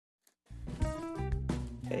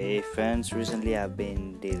Hey friends, recently I've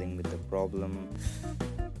been dealing with the problem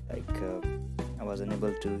I was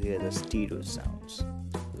unable to hear the stereo sounds,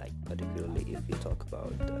 like particularly if we talk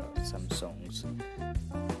about some songs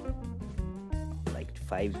like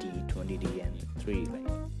 5D, 20D, and 3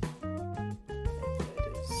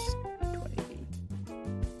 that is 20D.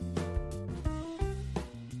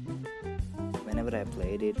 Whenever I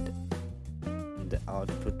played it, the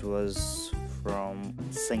output was from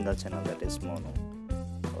single channel, that is mono.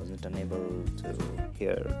 I wasn't unable to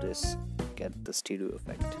hear this, get the stereo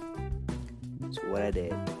effect. So what I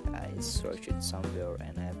did, I searched it somewhere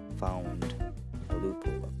and I found a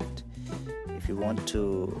loophole of it. If you want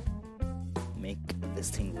to make this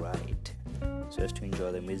thing right, so as to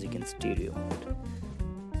enjoy the music in stereo mode,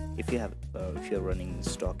 if you're running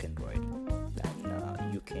stock Android,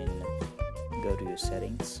 then you can go to your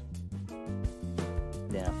settings.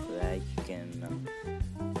 Then after that you can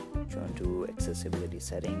join to accessibility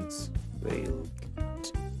settings, where you'll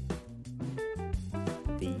get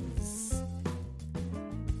these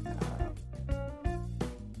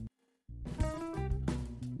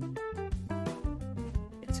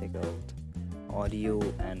it's called audio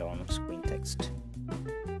and on-screen text.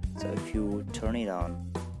 So if you turn it on,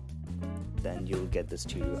 then you'll get the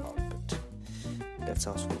stereo output. That's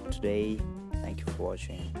all for today. Thank you for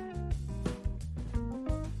watching.